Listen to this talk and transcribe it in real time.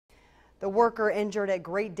The worker injured at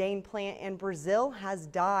Great Dane plant in Brazil has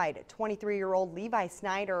died. 23-year-old Levi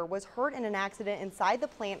Snyder was hurt in an accident inside the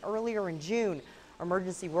plant earlier in June.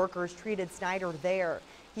 Emergency workers treated Snyder there.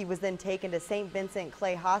 He was then taken to St. Vincent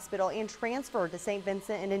Clay Hospital and transferred to St.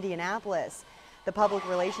 Vincent in Indianapolis. The Public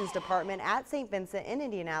Relations Department at St. Vincent in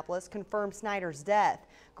Indianapolis confirmed Snyder's death.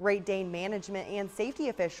 Great Dane management and safety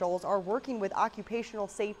officials are working with Occupational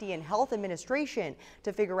Safety and Health Administration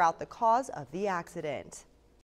to figure out the cause of the accident.